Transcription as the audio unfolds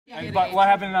But what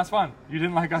happened in Aswan? You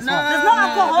didn't like Aswan? No, there's no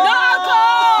alcohol! No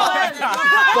alcohol!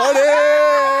 Buddy!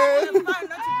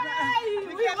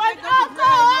 We like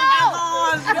alcohol!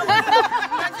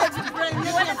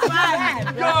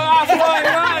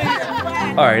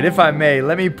 All right, if I may,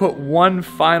 let me put one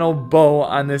final bow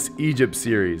on this Egypt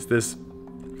series, this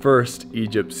first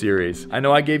Egypt series. I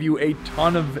know I gave you a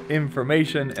ton of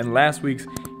information in last week's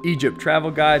Egypt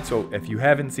travel guide, so if you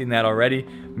haven't seen that already,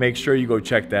 make sure you go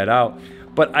check that out.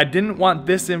 But I didn't want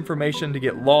this information to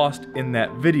get lost in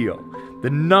that video. The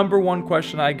 #1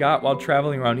 question I got while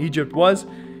traveling around Egypt was,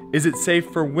 is it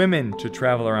safe for women to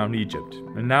travel around Egypt?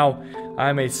 And now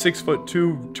I'm a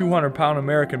 6'2", 200-pound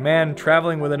American man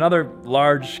traveling with another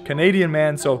large Canadian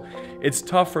man, so it's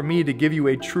tough for me to give you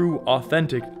a true,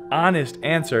 authentic, honest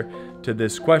answer to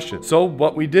this question. So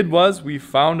what we did was we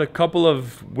found a couple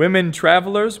of women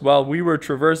travelers while we were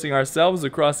traversing ourselves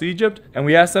across Egypt, and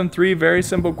we asked them 3 very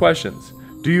simple questions.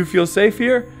 Do you feel safe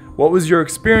here? What was your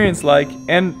experience like?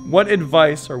 And what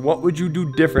advice or what would you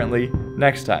do differently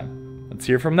next time? Let's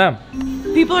hear from them.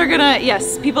 People are gonna,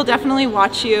 yes, people definitely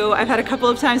watch you. I've had a couple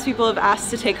of times people have asked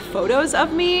to take photos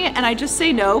of me and I just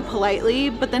say no politely,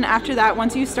 but then after that,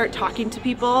 once you start talking to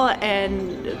people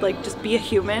and like just be a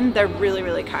human, they're really,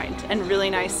 really kind and really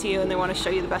nice to you and they want to show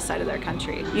you the best side of their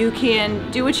country. You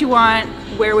can do what you want,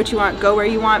 wear what you want, go where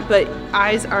you want, but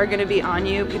eyes are gonna be on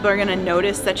you. People are gonna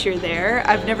notice that you're there.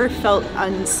 I've never felt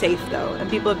unsafe though, and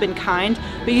people have been kind,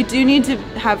 but you do need to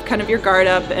have kind of your guard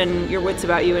up and your wits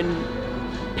about you and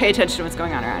pay attention to what's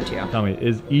going on around you. Tell me,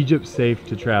 is Egypt safe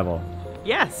to travel?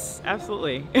 Yes,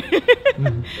 absolutely.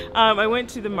 I went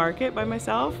to the market by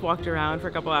myself, walked around for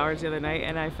a couple hours the other night,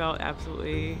 and I felt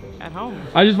absolutely at home.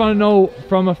 I just want to know,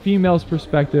 from a female's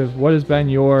perspective, what has been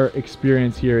your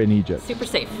experience here in Egypt? Super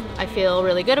safe. I feel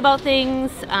really good about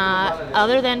things,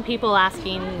 other than people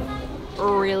asking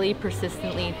really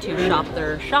persistently to shop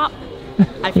their shop.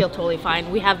 I feel totally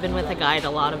fine. We have been with a guide a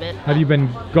lot of it. Have you been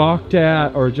gawked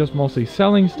at or just mostly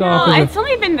selling stuff? No, it's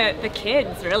only been the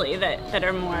kids really that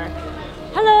are more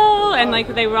hello and like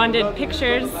they wanted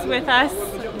pictures with us,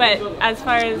 but as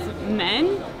far as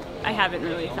men, I haven't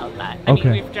really felt that. I mean,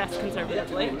 we've dressed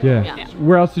conservatively. Yeah.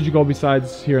 Where else did you go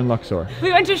besides here in Luxor?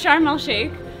 We went to Sharm el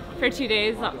Sheikh for 2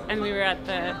 days and we were at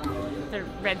the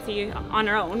Red Sea on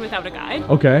our own without a guide.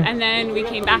 Okay. And then we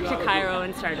came back to Cairo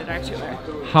and started our tour.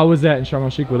 How was that in Sharm el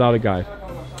Sheikh without a guide?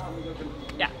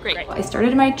 Yeah, great. I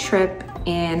started my trip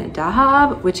in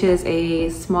Dahab, which is a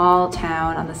small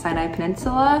town on the Sinai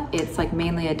Peninsula. It's like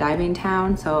mainly a diving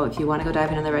town, so if you want to go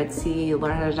diving in the Red Sea,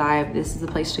 learn how to dive, this is the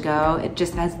place to go. It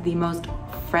just has the most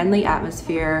friendly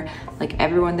atmosphere. Like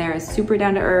everyone there is super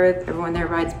down to earth, everyone there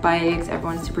rides bikes,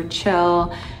 everyone's super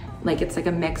chill. Like it's like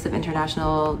a mix of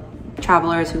international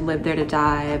travelers who live there to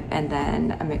dive and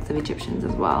then a mix of Egyptians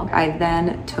as well. I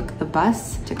then took the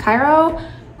bus to Cairo,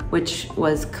 which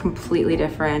was completely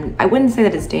different. I wouldn't say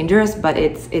that it's dangerous, but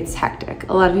it's hectic.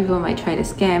 A lot of people might try to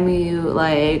scam you.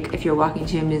 Like if you're walking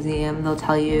to a museum, they'll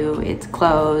tell you it's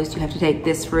closed, you have to take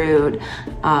this route.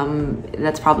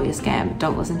 That's probably a scam.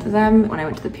 Don't listen to them. When I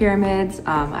went to the pyramids,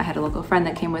 I had a local friend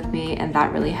that came with me and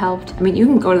that really helped. I mean, you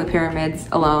can go to the pyramids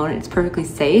alone. It's perfectly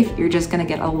safe. You're just gonna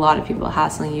get a lot of people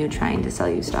hassling you, trying to sell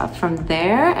you stuff. From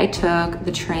there, I took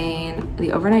the train,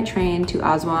 the overnight train to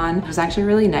Aswan. It was actually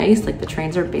really nice. Like the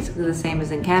trains are basically the same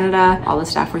as in Canada. All the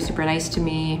staff were super nice to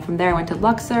me. From there I went to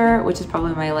Luxor, which is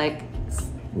probably my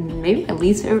maybe my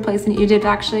least favorite place in Egypt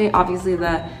actually. Obviously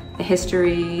the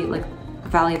history, like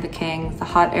Valley of the Kings, the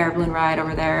hot air balloon ride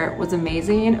over there was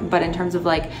amazing, but in terms of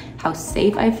like how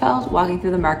safe I felt walking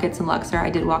through the markets in Luxor, I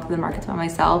did walk through the markets by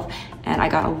myself and I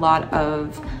got a lot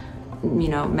of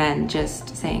men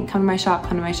just saying, come to my shop,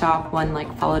 come to my shop. One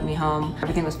like followed me home.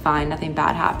 Everything was fine, nothing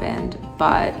bad happened.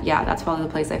 But yeah, that's probably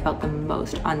the place I felt the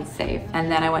most unsafe.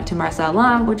 And then I went to Marsa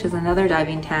Alam, which is another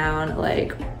diving town,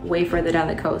 like way further down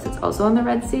the coast. It's also on the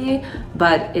Red Sea,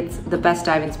 but it's the best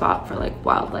diving spot for like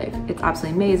wildlife. It's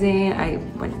absolutely amazing. I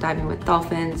went diving with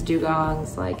dolphins,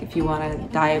 dugongs. Like if you want to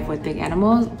dive with big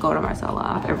animals, go to Marsa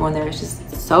Alam. Everyone there is just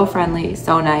so friendly,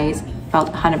 so nice. Felt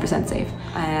 100% safe.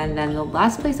 And then the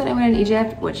last place that I went in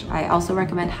Egypt, which I also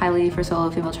recommend highly for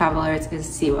solo female travelers, is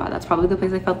Siwa. That's probably the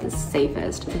place I felt the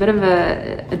safest. It's a bit of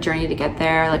a journey to get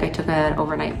there. Like I took an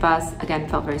overnight bus, again,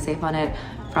 felt very safe on it,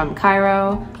 from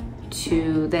Cairo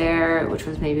to there, which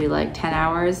was maybe like 10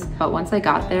 hours. But once I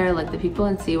got there, like the people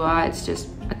in Siwa, it's just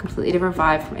a completely different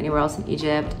vibe from anywhere else in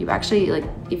Egypt. You actually, like,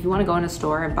 if you want to go in a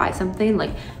store and buy something,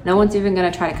 like no one's even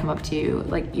gonna try to come up to you.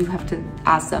 Like you have to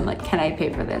ask them, like, can I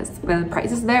pay for this? When the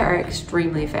prices there are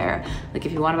extremely fair. Like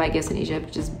if you want to buy gifts in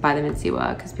Egypt, just buy them in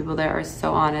Siwa, because people there are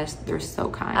so honest, they're so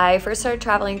kind. I first started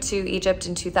traveling to Egypt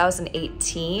in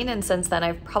 2018, and since then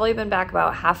I've probably been back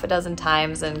about half a dozen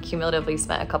times and cumulatively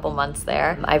spent a couple months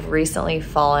there. I've recently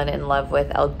fallen in love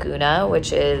with El Gouna,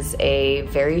 which is a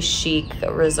very chic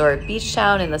resort beach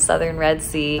town in the southern Red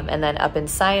Sea. And then up in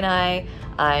Sinai,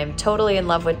 I'm totally in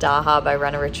love with Dahab. I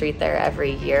run a retreat there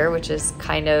every year, which is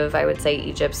kind of, I would say,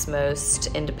 Egypt's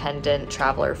most independent,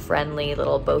 traveler-friendly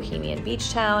little bohemian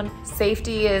beach town.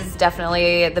 Safety is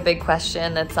definitely the big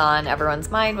question that's on everyone's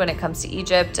mind when it comes to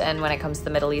Egypt and when it comes to the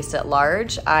Middle East at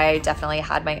large. I definitely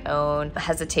had my own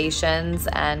hesitations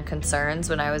and concerns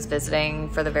when I was visiting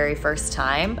for the very first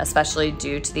time, especially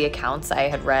due to the accounts I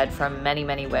had read from many,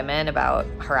 many women about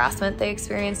harassment they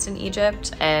experienced in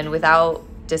Egypt. And without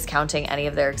discounting any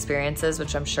of their experiences,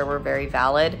 which I'm sure were very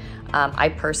valid, I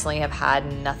personally have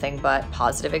had nothing but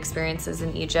positive experiences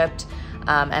in Egypt.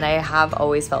 And I have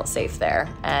always felt safe there.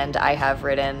 And I have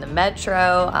ridden the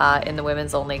metro in the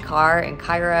women's only car in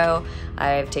Cairo.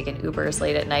 I've taken Ubers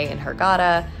late at night in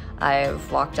Hurghada. I've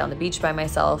walked down the beach by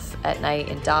myself at night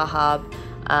in Dahab.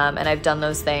 And I've done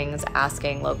those things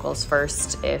asking locals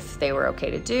first if they were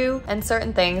okay to do. And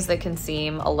certain things that can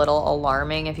seem a little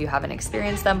alarming if you haven't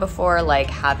experienced them before, like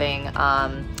having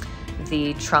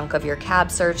the trunk of your cab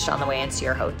searched on the way into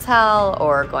your hotel,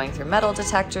 or going through metal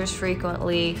detectors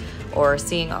frequently, or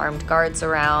seeing armed guards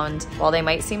around. While they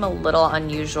might seem a little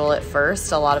unusual at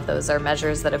first, a lot of those are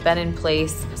measures that have been in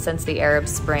place since the Arab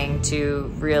Spring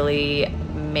to really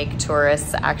make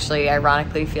tourists actually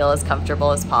ironically feel as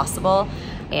comfortable as possible.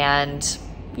 And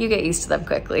you get used to them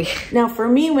quickly. Now for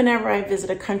me, whenever I visit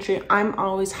a country, I'm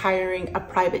always hiring a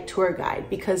private tour guide,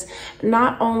 because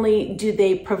not only do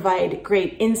they provide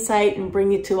great insight and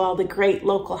bring you to all the great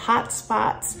local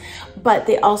hotspots, but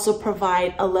they also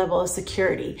provide a level of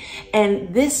security.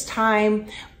 And this time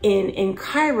in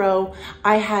Cairo,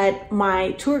 I had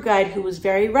my tour guide who was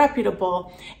very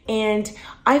reputable, and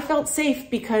I felt safe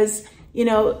because, you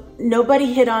know,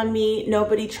 nobody hit on me,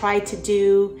 nobody tried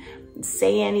to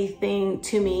say anything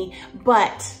to me,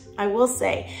 but I will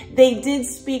say they did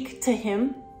speak to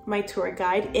him, my tour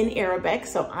guide, in Arabic,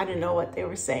 so I don't know what they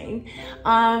were saying.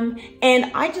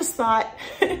 And I just thought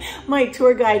my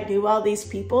tour guide knew all these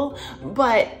people,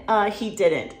 but he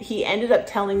didn't. He ended up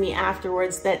telling me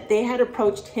afterwards that they had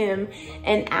approached him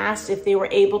and asked if they were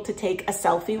able to take a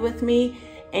selfie with me,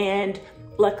 and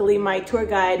luckily my tour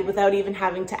guide, without even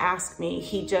having to ask me,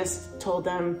 he just told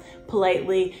them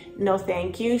politely, no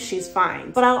thank you, she's fine.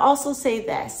 But I'll also say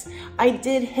this, I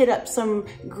did hit up some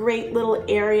great little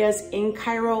areas in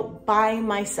Cairo by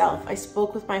myself. I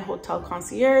spoke with my hotel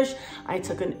concierge, I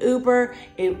took an Uber,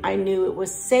 I knew it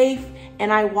was safe,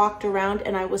 and I walked around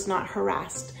and I was not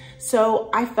harassed.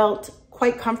 So I felt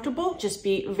quite comfortable. Just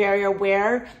be very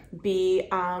aware, be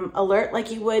alert like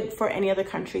you would for any other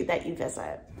country that you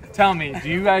visit. Tell me, do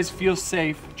you guys feel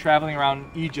safe traveling around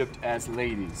Egypt as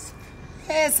ladies?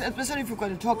 Yes, especially if you've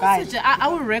got a tour guide. I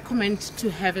would recommend to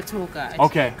have a tour guide.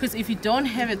 Okay. Because if you don't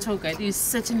have a tour guide, you're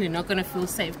certainly not going to feel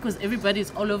safe, because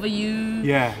everybody's all over you.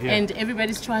 Yeah. And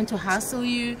everybody's trying to hassle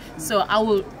you. So I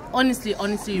will honestly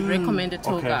recommend a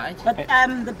tour guide. But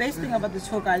the best thing about the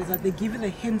tour guide is that they give you the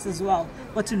hints as well,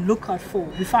 what to look out for.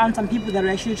 We found some people that are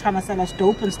actually trying to sell us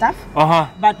dope and stuff.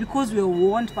 But because we were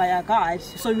warned by our guide,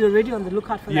 so we were already on the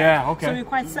lookout for that. Yeah, okay. So we're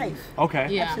quite safe. Okay.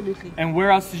 Yeah. Absolutely. And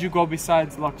where else did you go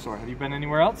besides Luxor? Have you been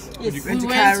anywhere else? Yes. We went to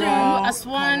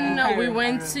Aswan, we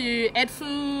went to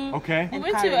Edfu. Okay. We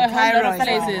went to a whole lot of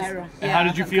places. And how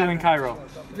did you feel in Cairo?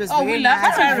 Oh, we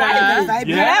loved Cairo.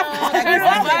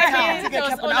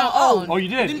 Oh, you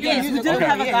did? Yes, we didn't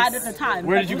have a guide at the time.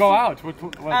 Where did you go out? We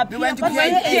went to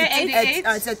Pier 88.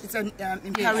 It's in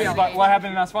Cairo. What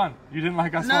happened in Aswan? You didn't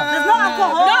like Aswan? There's no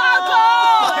alcohol. No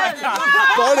alcohol!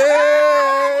 Got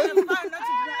it!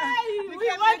 We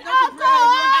want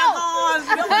alcohol!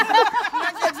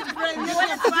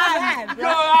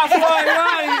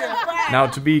 Now,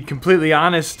 to be completely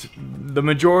honest, the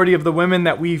majority of the women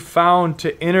that we found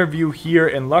to interview here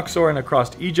in Luxor and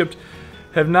across Egypt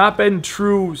have not been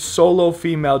true solo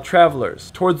female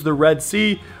travelers. Towards the Red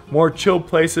Sea, more chill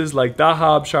places like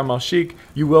Dahab, Sharm el-Sheikh,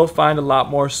 you will find a lot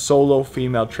more solo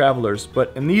female travelers.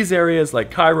 But in these areas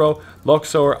like Cairo,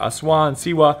 Luxor, Aswan,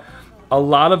 Siwa, a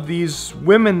lot of these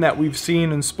women that we've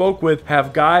seen and spoke with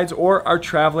have guides or are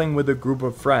traveling with a group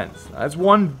of friends. That's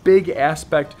one big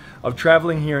aspect of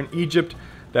traveling here in Egypt,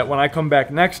 that when I come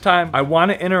back next time, I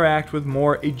want to interact with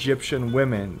more Egyptian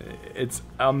women. It's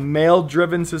a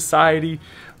male-driven society.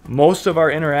 Most of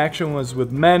our interaction was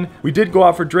with men. We did go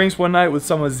out for drinks one night with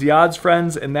some of Ziad's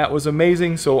friends, and that was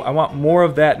amazing, so I want more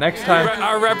of that next time.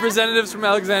 Our representatives from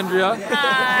Alexandria.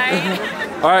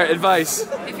 Hi. All right, advice.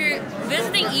 If you're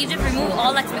visiting Egypt, remove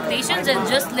all expectations and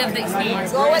just live the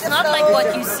experience. It's not like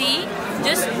what you see.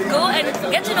 Just go and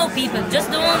get to know people. Just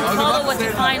don't follow what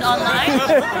you find online.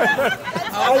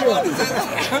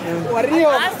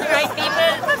 Ask the right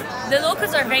people. The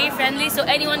locals are very friendly, so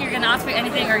anyone you're going to ask for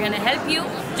anything are going to help you.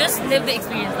 Just live the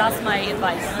experience. That's my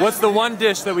advice. What's the one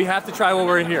dish that we have to try while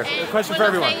we're in here? A question for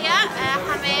everyone.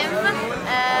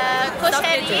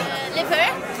 Liver.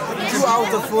 2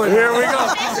 out of 4. Here we go.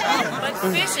 But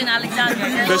fish in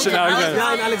Alexandria. Fish in Alexandria.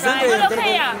 Yeah, in Alexandria.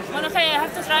 Molokhaya. I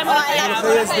have to try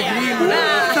Molokhaya.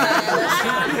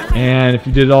 And if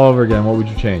you did it all over again, what would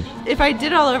you change? If I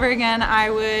did all over again, I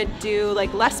would do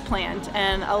like less planned,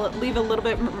 and I'll leave a little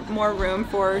bit more room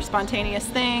for spontaneous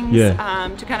things,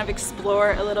 to kind of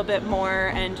explore a little bit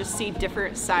more and just see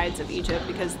different sides of Egypt,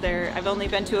 because I've only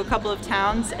been to a couple of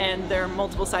towns and there are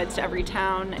multiple sides to every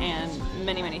town and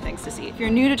many, many things to see. If you're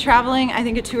new to traveling, I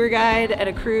think a tour guide at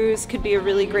a cruise could be a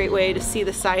really great way to see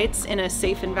the sights in a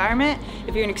safe environment.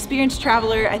 If you're an experienced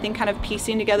traveler, I think kind of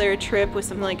piecing together a trip with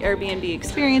some like Airbnb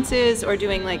experiences or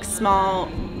doing like small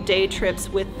day trips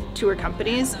with tour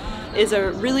companies is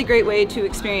a really great way to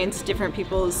experience different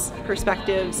people's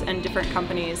perspectives and different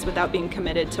companies without being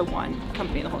committed to one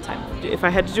company the whole time. If I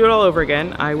had to do it all over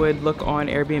again, I would look on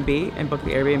Airbnb and book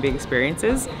the Airbnb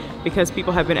experiences, because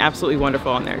people have been absolutely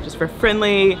wonderful on there. Just for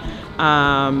friendly,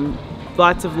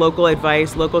 lots of local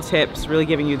advice, local tips, really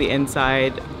giving you the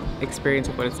inside experience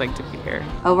of what it's like to be here.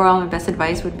 Overall, my best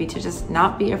advice would be to just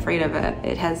not be afraid of it.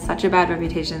 It has such a bad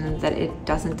reputation that it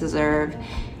doesn't deserve.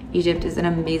 Egypt is an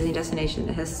amazing destination.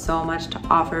 It has so much to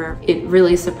offer. It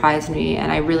really surprised me, and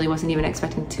I really wasn't even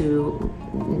expecting to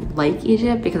like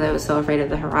Egypt because I was so afraid of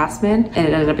the harassment, and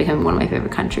it ended up becoming one of my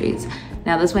favorite countries.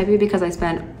 Now, this might be because I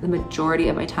spent the majority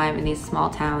of my time in these small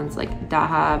towns like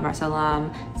Dahab,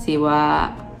 Marsalam,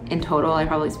 Siwa. In total, I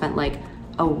probably spent like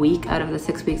a week out of the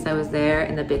 6 weeks I was there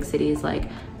in the big cities like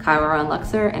Cairo and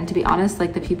Luxor. And to be honest,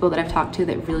 like the people that I've talked to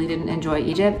that really didn't enjoy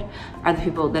Egypt are the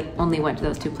people that only went to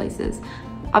those 2 places.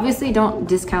 Obviously, don't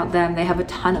discount them. They have a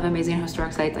ton of amazing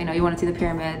historic sites. I know you want to see the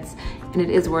pyramids, and it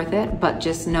is worth it, but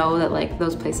just know that like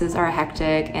those places are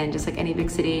hectic, and just like any big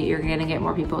city, you're gonna get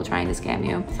more people trying to scam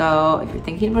you. So if you're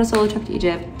thinking about a solo trip to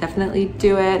Egypt, definitely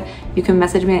do it. You can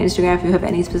message me on Instagram if you have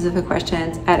any specific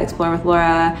questions at Explore with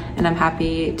Laura, and I'm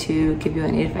happy to give you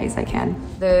any advice I can.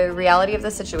 The reality of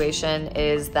the situation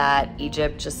is that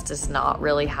Egypt just does not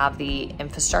really have the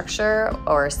infrastructure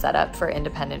or setup for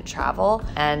independent travel,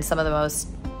 and some of the most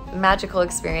magical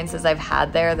experiences I've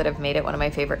had there that have made it one of my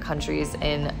favorite countries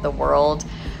in the world,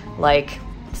 like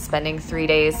spending 3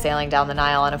 days sailing down the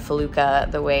Nile on a felucca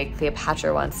the way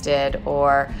Cleopatra once did,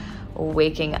 or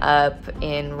waking up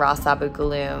in Ras Abu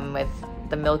Ghaloum with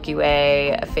the Milky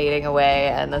Way fading away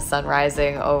and the sun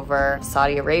rising over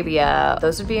Saudi Arabia.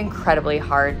 Those would be incredibly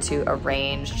hard to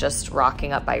arrange just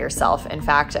rocking up by yourself. In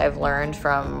fact, I've learned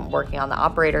from working on the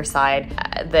operator side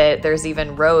that there's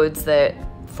even roads that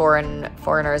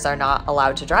foreigners are not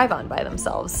allowed to drive on by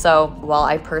themselves. So while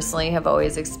I personally have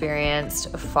always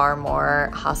experienced far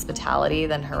more hospitality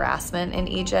than harassment in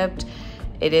Egypt,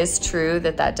 it is true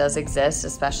that that does exist,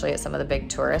 especially at some of the big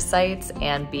tourist sites,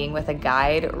 and being with a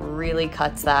guide really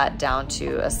cuts that down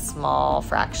to a small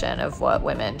fraction of what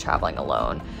women traveling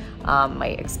alone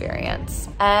might experience.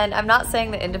 And I'm not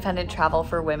saying that independent travel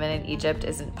for women in Egypt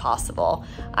isn't possible.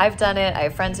 I've done it, I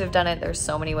have friends who have done it, there's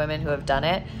so many women who have done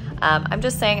it. I'm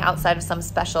just saying, outside of some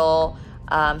special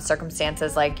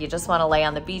circumstances, like you just want to lay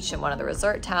on the beach in one of the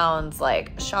resort towns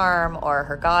like Sharm or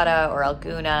Hurghada or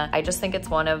Al-Guna, I just think it's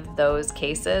one of those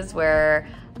cases where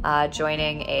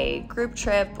joining a group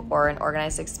trip or an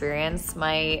organized experience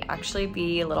might actually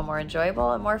be a little more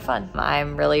enjoyable and more fun.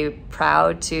 I'm really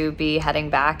proud to be heading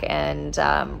back and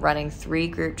running 3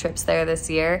 group trips there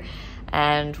this year,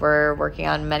 and we're working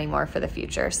on many more for the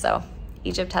future. So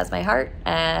Egypt has my heart,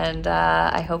 and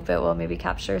I hope it will maybe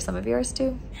capture some of yours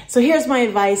too. So here's my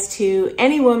advice to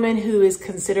any woman who is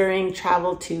considering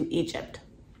travel to Egypt.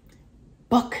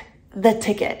 Book the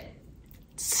ticket.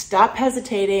 Stop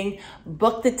hesitating,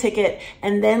 book the ticket,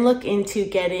 and then look into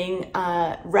getting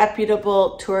a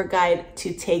reputable tour guide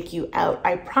to take you out.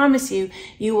 I promise you,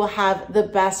 you will have the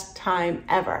best time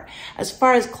ever. As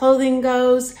far as clothing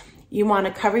goes, you want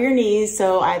to cover your knees,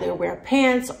 so either wear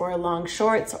pants or long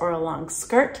shorts or a long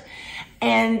skirt.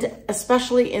 And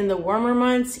especially in the warmer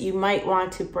months, you might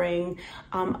want to bring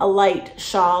a light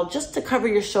shawl just to cover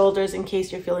your shoulders in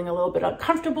case you're feeling a little bit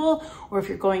uncomfortable, or if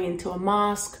you're going into a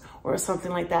mosque or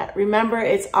something like that. Remember,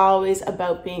 it's always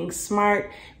about being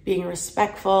smart, being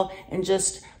respectful, and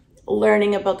just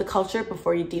learning about the culture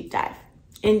before you deep dive.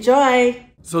 Enjoy!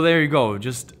 So there you go,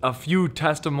 just a few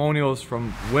testimonials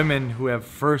from women who have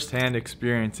firsthand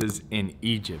experiences in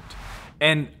Egypt.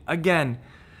 And again,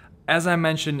 as I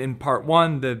mentioned in part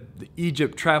 1, the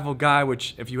Egypt travel guide,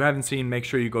 which if you haven't seen, make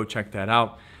sure you go check that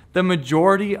out. The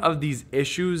majority of these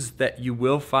issues that you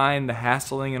will find, the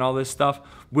hassling and all this stuff,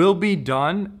 will be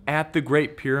done at the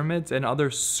Great Pyramids and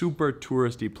other super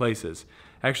touristy places.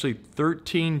 Actually,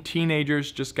 13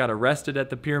 teenagers just got arrested at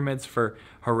the pyramids for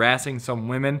harassing some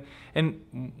women.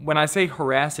 And when I say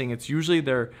harassing, it's usually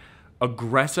they're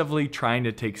aggressively trying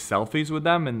to take selfies with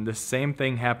them, and the same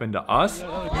thing happened to us.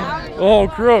 Oh,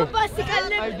 crew. We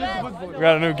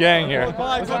got a new gang here.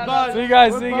 See you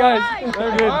guys, see you guys.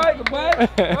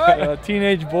 They're good.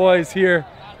 Teenage boys here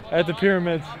at the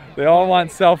pyramids. They all want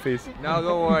selfies. No,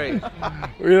 don't worry.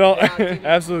 You know,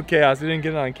 absolute chaos. We didn't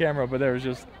get it on camera, but there was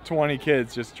just 20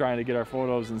 kids just trying to get our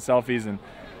photos and selfies and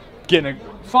getting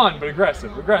fun but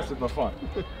aggressive but fun.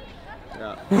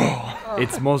 Yeah.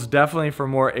 It's most definitely for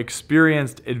more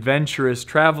experienced, adventurous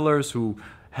travelers who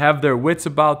have their wits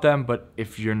about them, but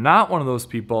if you're not one of those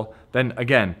people, then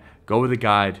again, go with a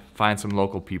guide, find some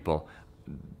local people.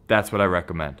 That's what I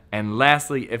recommend. And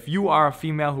lastly, if you are a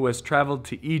female who has traveled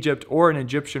to Egypt or an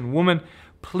Egyptian woman,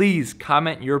 please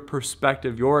comment your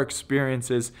perspective, your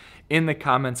experiences in the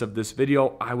comments of this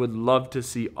video. I would love to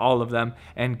see all of them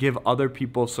and give other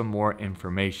people some more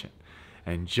information.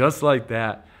 And just like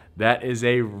that, that is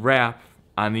a wrap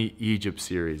on the Egypt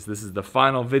series. This is the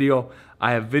final video.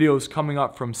 I have videos coming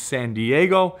up from San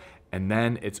Diego, and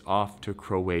then it's off to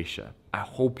Croatia. I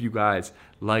hope you guys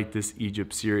like this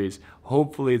Egypt series.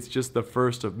 Hopefully it's just the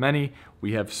first of many.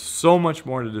 We have so much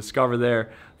more to discover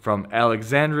there, from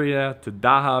Alexandria to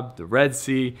Dahab, the Red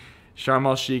Sea, Sharm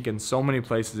el-Sheikh, and so many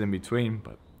places in between.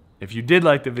 But if you did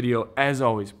like the video, as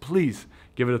always, please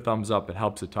give it a thumbs up. It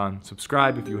helps a ton.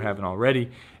 Subscribe if you haven't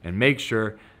already, and make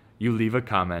sure you leave a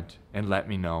comment and let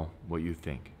me know what you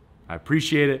think. I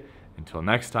appreciate it. Until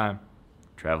next time,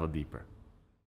 travel deeper.